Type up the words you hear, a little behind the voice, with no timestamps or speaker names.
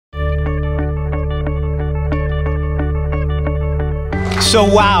So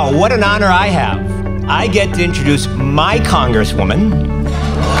wow, what an honor I have. I get to introduce my Congresswoman.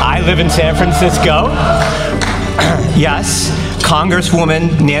 I live in San Francisco. Yes,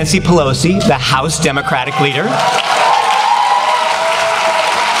 Congresswoman Nancy Pelosi, the House Democratic leader.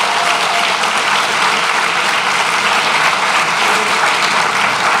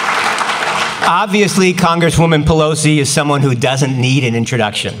 Obviously, Congresswoman Pelosi is someone who doesn't need an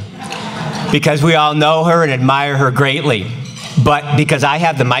introduction because we all know her and admire her greatly. But because I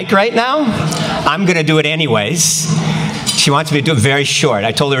have the mic right now, I'm going to do it anyways. She wants me to do it very short.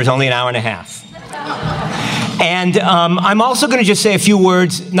 I told her it was only an hour and a half. And I'm also going to just say a few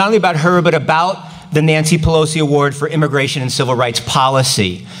words, not only about her, but about the Nancy Pelosi Award for Immigration and Civil Rights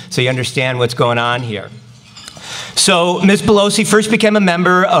Policy, so you understand what's going on here. So Ms. Pelosi first became a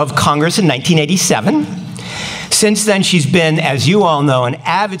member of Congress in 1987. Since then, she's been, as you all know, an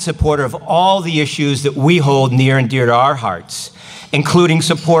avid supporter of all the issues that we hold near and dear to our hearts, including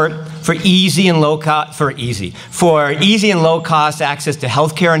support for easy and low cost access to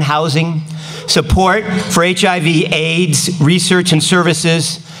health care and housing, support for HIV/AIDS research and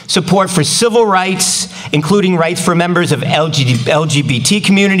services, support for civil rights, including rights for members of LGBT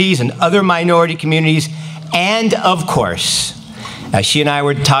communities and other minority communities, and of course, as she and I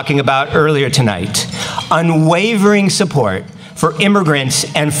were talking about earlier tonight, unwavering support for immigrants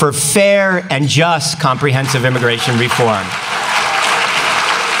and for fair and just comprehensive immigration reform.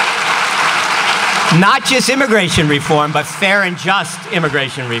 Not just immigration reform, but fair and just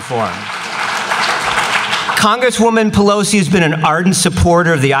immigration reform. Congresswoman Pelosi has been an ardent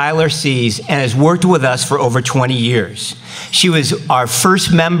supporter of the ILRCs and has worked with us for over 20 years. She was our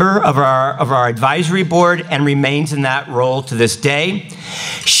first member of our advisory board and remains in that role to this day.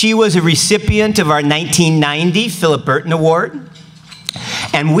 She was a recipient of our 1990 Phillip Burton Award.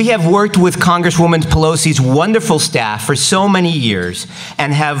 And we have worked with Congresswoman Pelosi's wonderful staff for so many years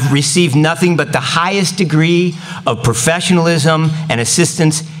and have received nothing but the highest degree of professionalism and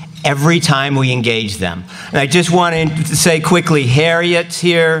assistance every time we engage them. And I just wanted to say quickly, Harriet's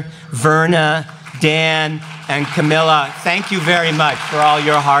here, Verna, Dan, and Camilla, thank you very much for all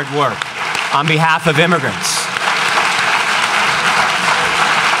your hard work on behalf of immigrants.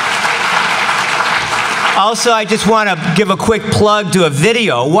 Also, I just want to give a quick plug to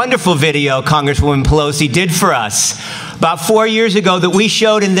a wonderful video Congresswoman Pelosi did for us about 4 years ago that we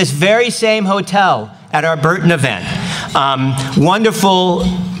showed in this very same hotel at our Burton event. Wonderful,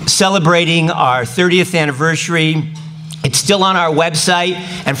 celebrating our 30th anniversary. It's still on our website,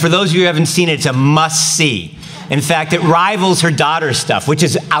 and for those of you who haven't seen it, it's a must-see. In fact, it rivals her daughter's stuff, which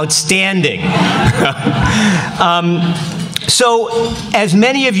is outstanding. So, as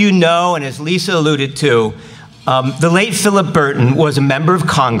many of you know, and as Lisa alluded to, the late Phillip Burton was a member of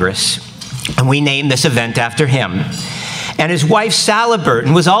Congress, and we named this event after him. And his wife, Sally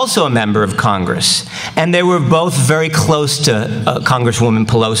Burton, was also a member of Congress. And they were both very close to Congresswoman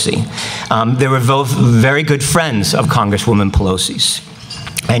Pelosi. They were both very good friends of Congresswoman Pelosi's.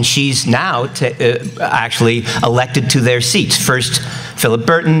 And she's now actually elected to their seats. First Phillip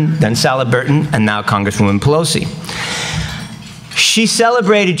Burton, then Sally Burton, and now Congresswoman Pelosi. She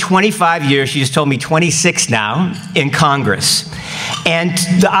celebrated 25 years, she just told me 26 now, in Congress. And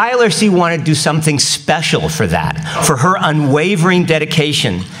the ILRC wanted to do something special for that, for her unwavering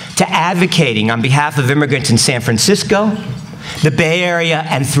dedication to advocating on behalf of immigrants in San Francisco, the Bay Area,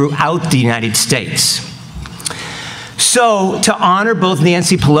 and throughout the United States. So, to honor both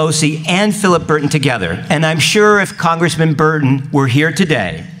Nancy Pelosi and Phillip Burton together, and I'm sure if Congressman Burton were here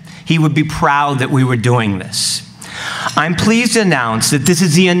today, he would be proud that we were doing this. I'm pleased to announce that this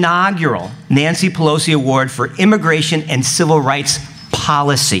is the inaugural Nancy Pelosi Award for Immigration and Civil Rights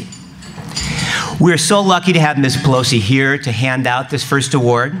Policy. We're so lucky to have Ms. Pelosi here to hand out this first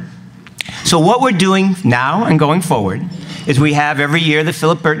award. So what we're doing now and going forward is we have every year the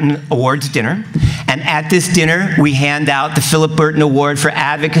Phillip Burton Awards dinner. And at this dinner, we hand out the Phillip Burton Award for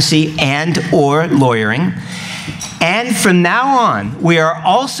Advocacy and/or Lawyering. And from now on, we are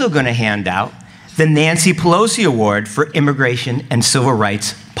also going to hand out the Nancy Pelosi Award for Immigration and Civil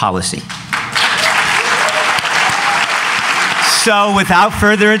Rights Policy. So without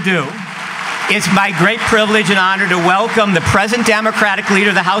further ado, it's my great privilege and honor to welcome the present Democratic leader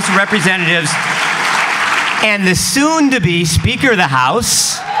of the House of Representatives and the soon-to-be Speaker of the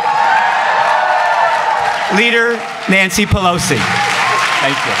House, Leader Nancy Pelosi.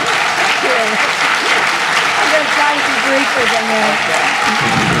 Thank you. I'm going to try to be brief as I may.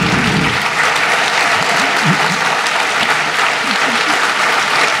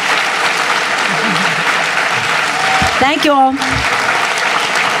 Thank you all.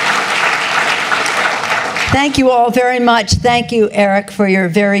 Thank you all very much. Thank you, Eric, for your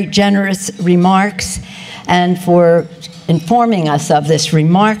very generous remarks and for informing us of this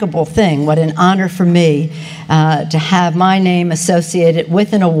remarkable thing. What an honor for me to have my name associated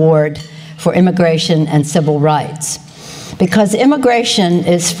with an award for immigration and civil rights. Because immigration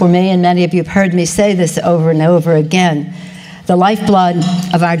is, for me, and many of you have heard me say this over and over again, the lifeblood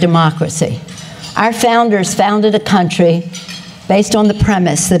of our democracy. Our founders founded a country based on the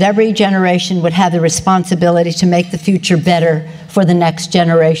premise that every generation would have the responsibility to make the future better for the next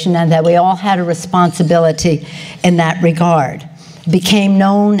generation, and that we all had a responsibility in that regard. It became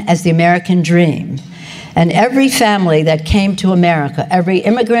known as the American dream. And every family that came to America, every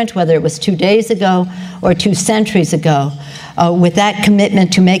immigrant, whether it was 2 days ago or 2 centuries ago, with that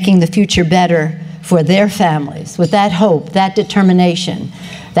commitment to making the future better for their families, with that hope, that determination,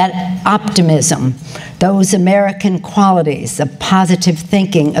 that optimism, those American qualities of positive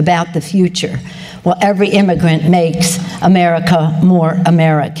thinking about the future. Well, every immigrant makes America more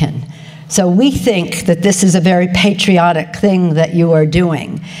American. So we think that this is a very patriotic thing that you are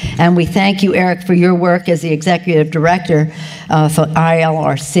doing. And we thank you, Eric, for your work as the Executive Director for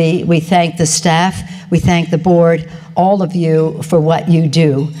ILRC. We thank the staff, we thank the board, all of you for what you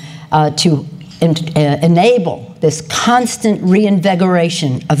do to enable this constant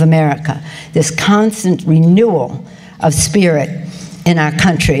reinvigoration of America, this constant renewal of spirit in our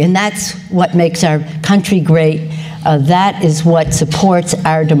country. And that's what makes our country great. That is what supports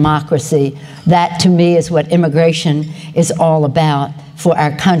our democracy. That, to me, is what immigration is all about for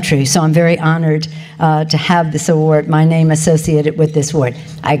our country. So I'm very honored to have this award, my name associated with this award.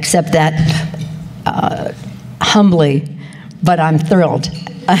 I accept that humbly, but I'm thrilled.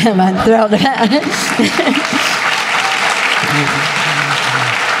 I'm thrilled.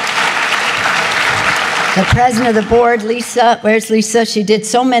 The president of the board, Lisa, where's Lisa? She did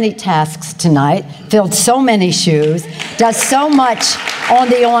so many tasks tonight, filled so many shoes, does so much on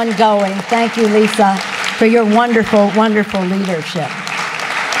the ongoing. Thank you, Lisa, for your wonderful, wonderful leadership.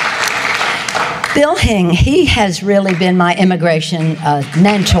 Bill Hing, he has really been my immigration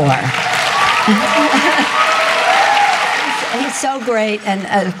mentor. He's so great,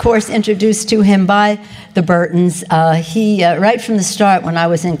 and of course introduced to him by the Burtons. Right from the start, when I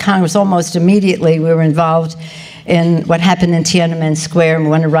was in Congress, almost immediately we were involved in what happened in Tiananmen Square, and we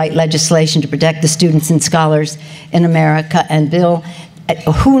wanted to write legislation to protect the students and scholars in America. And Bill,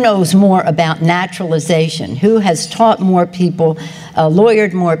 who knows more about naturalization? Who has taught more people,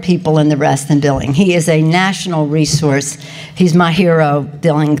 lawyered more people and the rest than Billing? He is a national resource. He's my hero,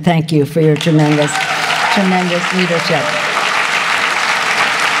 Billing. Thank you for your tremendous, tremendous leadership.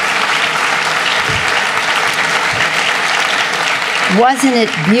 Wasn't it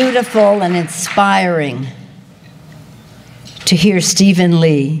beautiful and inspiring to hear Stephen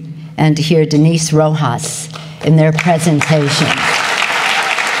Lee and to hear Denise Rojas in their presentation?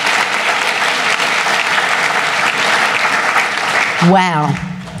 Wow,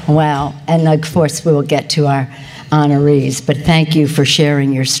 wow. And of course, we will get to our honorees, but thank you for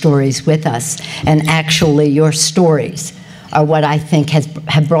sharing your stories with us. And actually, your stories are what I think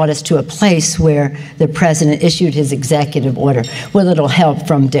have brought us to a place where the president issued his executive order with a little help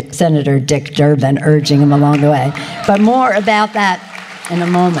from Senator Dick Durbin urging him along the way. But more about that in a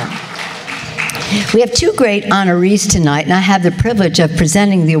moment. We have 2 great honorees tonight, and I have the privilege of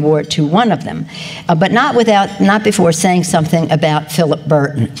presenting the award to one of them, but not before saying something about Phillip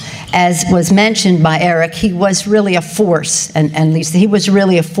Burton. As was mentioned by Eric, he was really a force, and Lisa, he was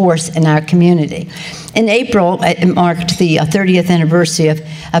really a force in our community. In April, it marked the 30th anniversary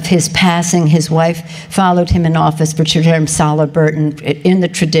of his passing. His wife followed him in office for 2 terms, Sala Burton, in the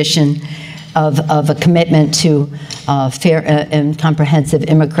tradition of a commitment to fair and comprehensive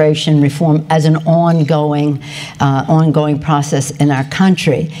immigration reform as an ongoing process in our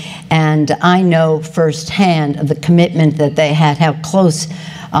country. And I know firsthand of the commitment that they had, how close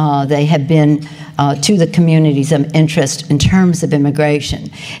they have been to the communities of interest in terms of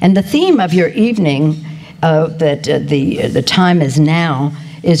immigration. And the theme of your evening, that the time is now,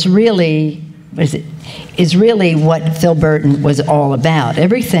 is really what Phil Burton was all about.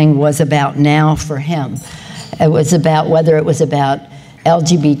 Everything was about now for him. It was about whether it was about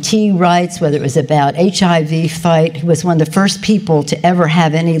LGBT rights, whether it was about HIV fight. He was one of the first people to ever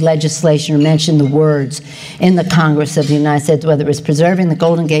have any legislation or mention the words in the Congress of the United States, whether it was preserving the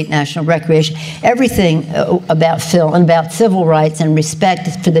Golden Gate National Recreation, everything about Phil and about civil rights and respect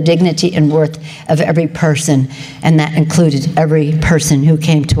for the dignity and worth of every person, and that included every person who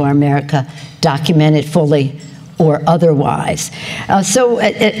came to our America, documented fully or otherwise. So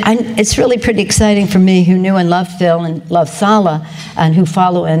it's really pretty exciting for me, who knew and loved Phil and loved Sala, and who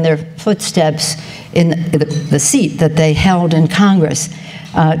follow in their footsteps, in the seat that they held in Congress,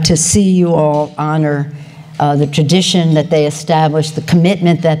 to see you all honor the tradition that they established, the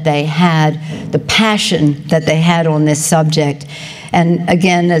commitment that they had, the passion that they had on this subject. And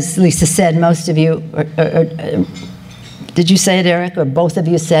again, as Lisa said, most of you, did you say it, Eric, or both of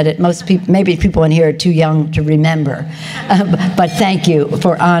you said it? Most people, maybe people in here are too young to remember. But thank you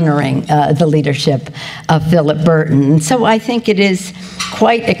for honoring the leadership of Phillip Burton. And so I think it is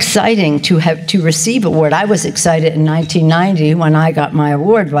quite exciting to receive an award. I was excited in 1990 when I got my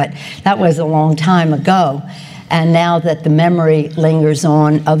award, but that was a long time ago. And now that the memory lingers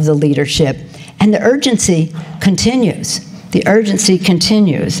on of the leadership, and the urgency continues. The urgency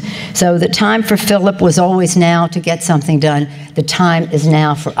continues. So the time for Phillip was always now to get something done. The time is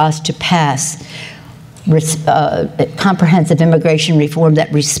now for us to pass comprehensive immigration reform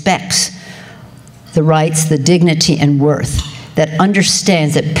that respects the rights, the dignity, and worth, that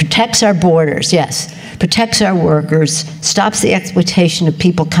understands, that protects our borders, yes, protects our workers, stops the exploitation of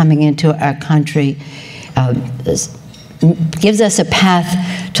people coming into our country, gives us a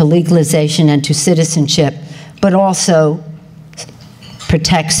path to legalization and to citizenship, but also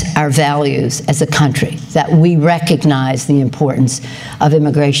protects our values as a country, that we recognize the importance of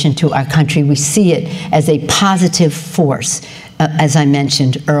immigration to our country. We see it as a positive force, as I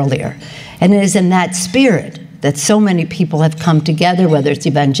mentioned earlier. And it is in that spirit that so many people have come together, whether it's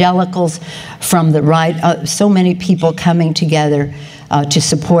evangelicals from the right, so many people coming together to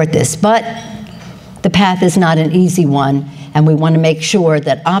support this. But the path is not an easy one, and we want to make sure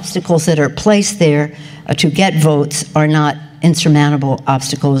that obstacles that are placed there to get votes are not insurmountable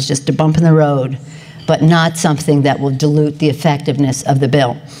obstacles, just a bump in the road, but not something that will dilute the effectiveness of the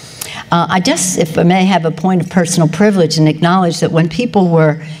bill. I just, if I may have a point of personal privilege, and acknowledge that when people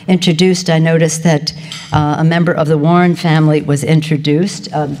were introduced, I noticed that a member of the Warren family was introduced,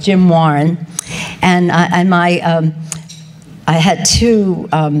 Jim Warren, and I had two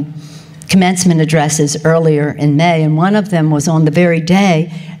commencement addresses earlier in May, and one of them was on the very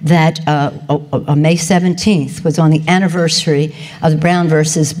day that May 17th was on the anniversary of the Brown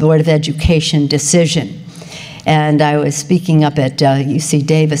versus Board of Education decision. And I was speaking up at UC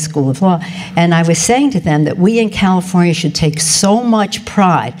Davis School of Law, and I was saying to them that we in California should take so much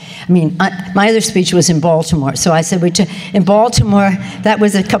pride. I mean, my other speech was in Baltimore, so I said in Baltimore, that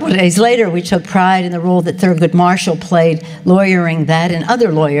was a couple of days later, we took pride in the role that Thurgood Marshall played, lawyering that, and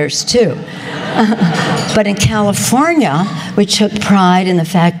other lawyers too. But in California, we took pride in the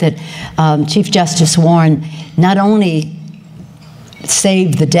fact that Chief Justice Warren not only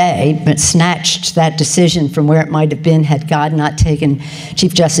saved the day, but snatched that decision from where it might have been had God not taken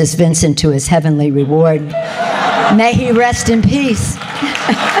Chief Justice Vincent to his heavenly reward. May he rest in peace.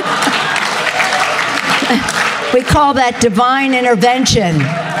 We call that divine intervention.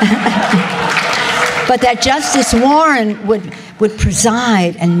 But that Justice Warren would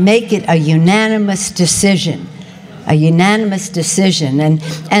preside and make it a unanimous decision. A unanimous decision.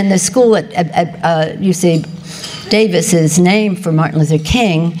 And the school at UC Davis is named for Martin Luther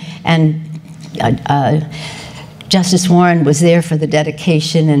King, and Justice Warren was there for the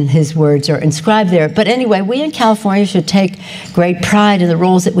dedication, and his words are inscribed there. But anyway, we in California should take great pride in the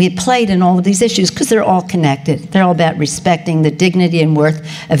roles that we have played in all of these issues, because they're all connected. They're all about respecting the dignity and worth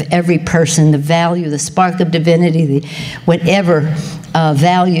of every person, the value, the spark of divinity, whatever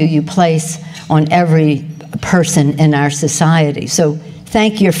value you place on every person in our society. So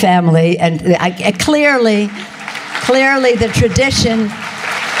thank your family, and clearly the tradition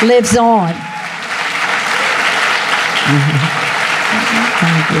lives on.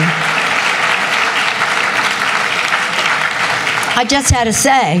 Thank you. I just had to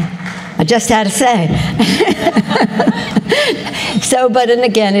say. So, and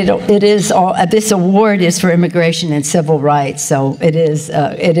again, it is all, this award is for immigration and civil rights, so it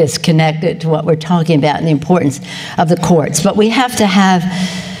is connected to what we're talking about and the importance of the courts. But we have to have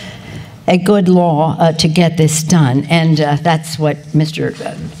a good law to get this done, and that's what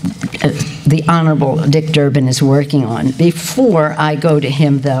the Honorable Dick Durbin is working on. Before I go to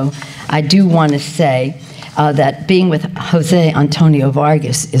him, though, I do want to say that being with Jose Antonio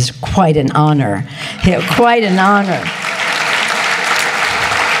Vargas is quite an honor. Quite an honor.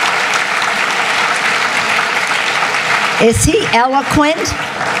 Is he eloquent?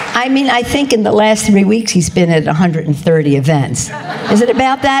 I mean, I think in the last 3 weeks he's been at 130 events. Is it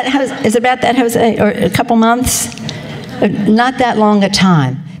about that? Is it about that, Jose? Or a couple months? Not that long a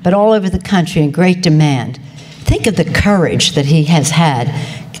time, but all over the country in great demand. Think of the courage that he has had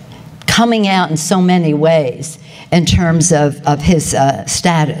coming out in so many ways in terms of his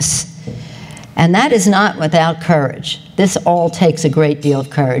status. And that is not without courage. This all takes a great deal of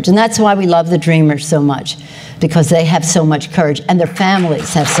courage. And that's why we love the Dreamers so much, because they have so much courage, and their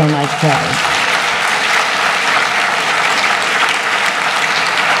families have so much courage.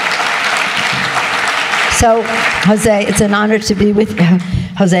 So, Jose, it's an honor to be with you.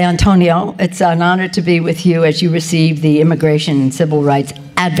 Jose Antonio, it's an honor to be with you as you receive the Immigration and Civil Rights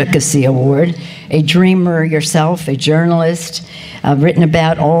Advocacy Award. A dreamer yourself, a journalist, written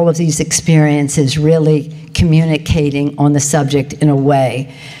about all of these experiences, really communicating on the subject in a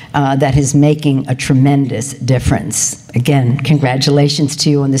way that is making a tremendous difference. Again, congratulations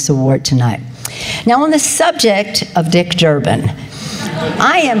to you on this award tonight. Now, on the subject of Dick Durbin,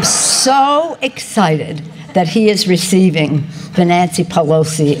 I am so excited that he is receiving the Nancy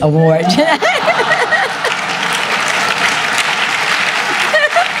Pelosi Award.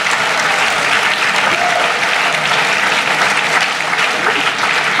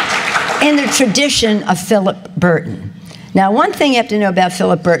 In the tradition of Phillip Burton. Now, one thing you have to know about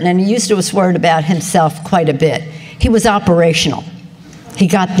Phillip Burton, and he used this word about himself quite a bit, he was operational. He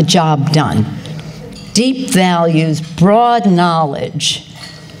got the job done. Deep values, broad knowledge,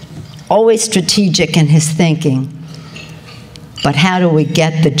 always strategic in his thinking. But how do we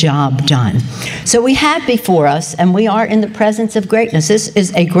get the job done? So we have before us, and we are in the presence of greatness. This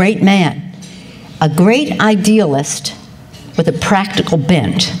is a great man, a great idealist with a practical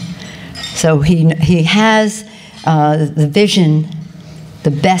bent. So he has the vision,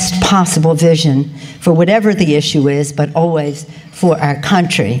 the best possible vision for whatever the issue is, but always for our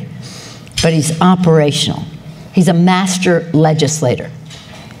country. But he's operational. He's a master legislator.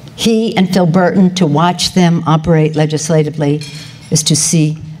 He and Phil Burton, to watch them operate legislatively is to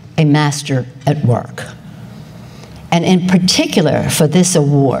see a master at work. And in particular for this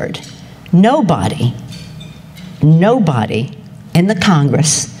award, nobody in the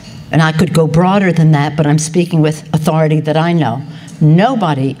Congress, and I could go broader than that, but I'm speaking with authority that I know,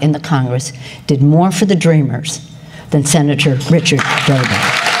 nobody in the Congress did more for the Dreamers than Senator Richard Durbin.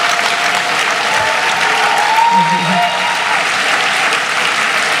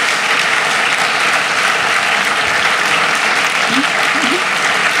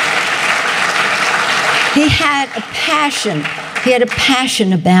 He had a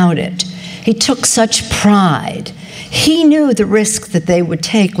passion about it. He took such pride. He knew the risk that they would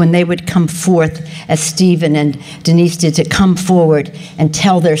take when they would come forth, as Stephen and Denise did, to come forward and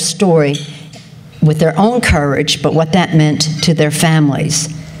tell their story with their own courage, but what that meant to their families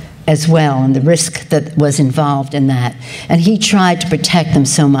as well, and the risk that was involved in that. And he tried to protect them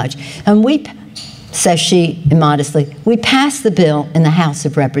so much. And we, says she immodestly, we passed the bill in the House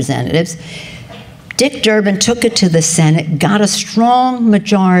of Representatives. Dick Durbin took it to the Senate, got a strong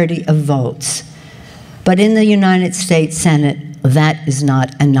majority of votes. But in the United States Senate, that is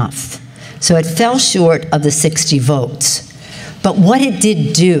not enough. So it fell short of the 60 votes. But what it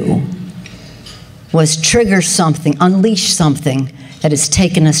did do was trigger something, unleash something that has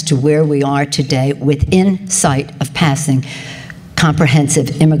taken us to where we are today within sight of passing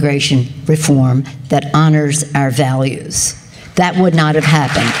comprehensive immigration reform that honors our values. That would not have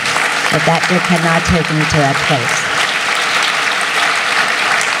happened. But that Dick had not taken me to that place.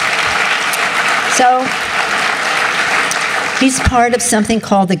 So he's part of something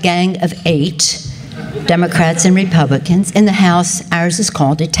called the Gang of Eight, Democrats and Republicans. In the House, ours is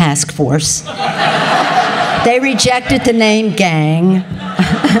called a task force. They rejected the name gang.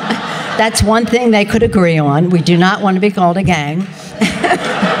 That's one thing they could agree on. We do not want to be called a gang.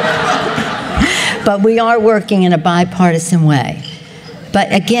 But we are working in a bipartisan way.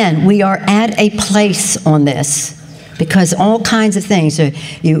 But again, we are at a place on this because all kinds of things,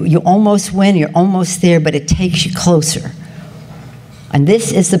 you almost win, you're almost there, but it takes you closer. And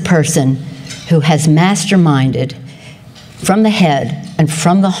this is the person who has masterminded from the head and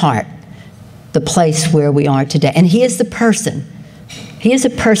from the heart the place where we are today. And he is the person,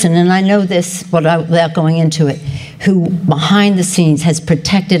 and I know this without going into it, who behind the scenes has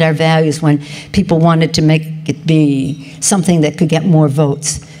protected our values when people wanted to make it be something that could get more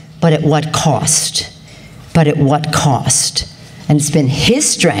votes, but at what cost? But at what cost? And it's been his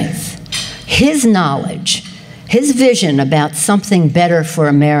strength, his knowledge, his vision about something better for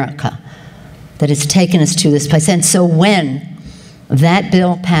America that has taken us to this place. And so when that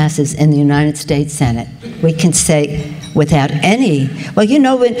bill passes in the United States Senate, we can say without any, well, you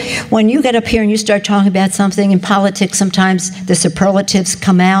know, when you get up here and you start talking about something in politics, sometimes the superlatives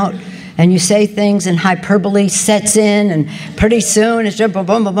come out and you say things and hyperbole sets in and pretty soon it's boom,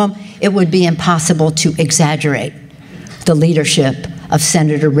 boom, boom, boom. It would be impossible to exaggerate the leadership of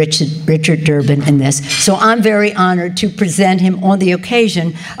Senator Richard Durbin in this. So I'm very honored to present him on the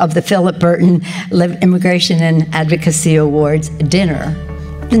occasion of the Phillip Burton Immigration and Advocacy Awards dinner.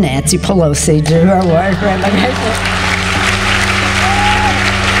 Nancy Pelosi, award for immigration.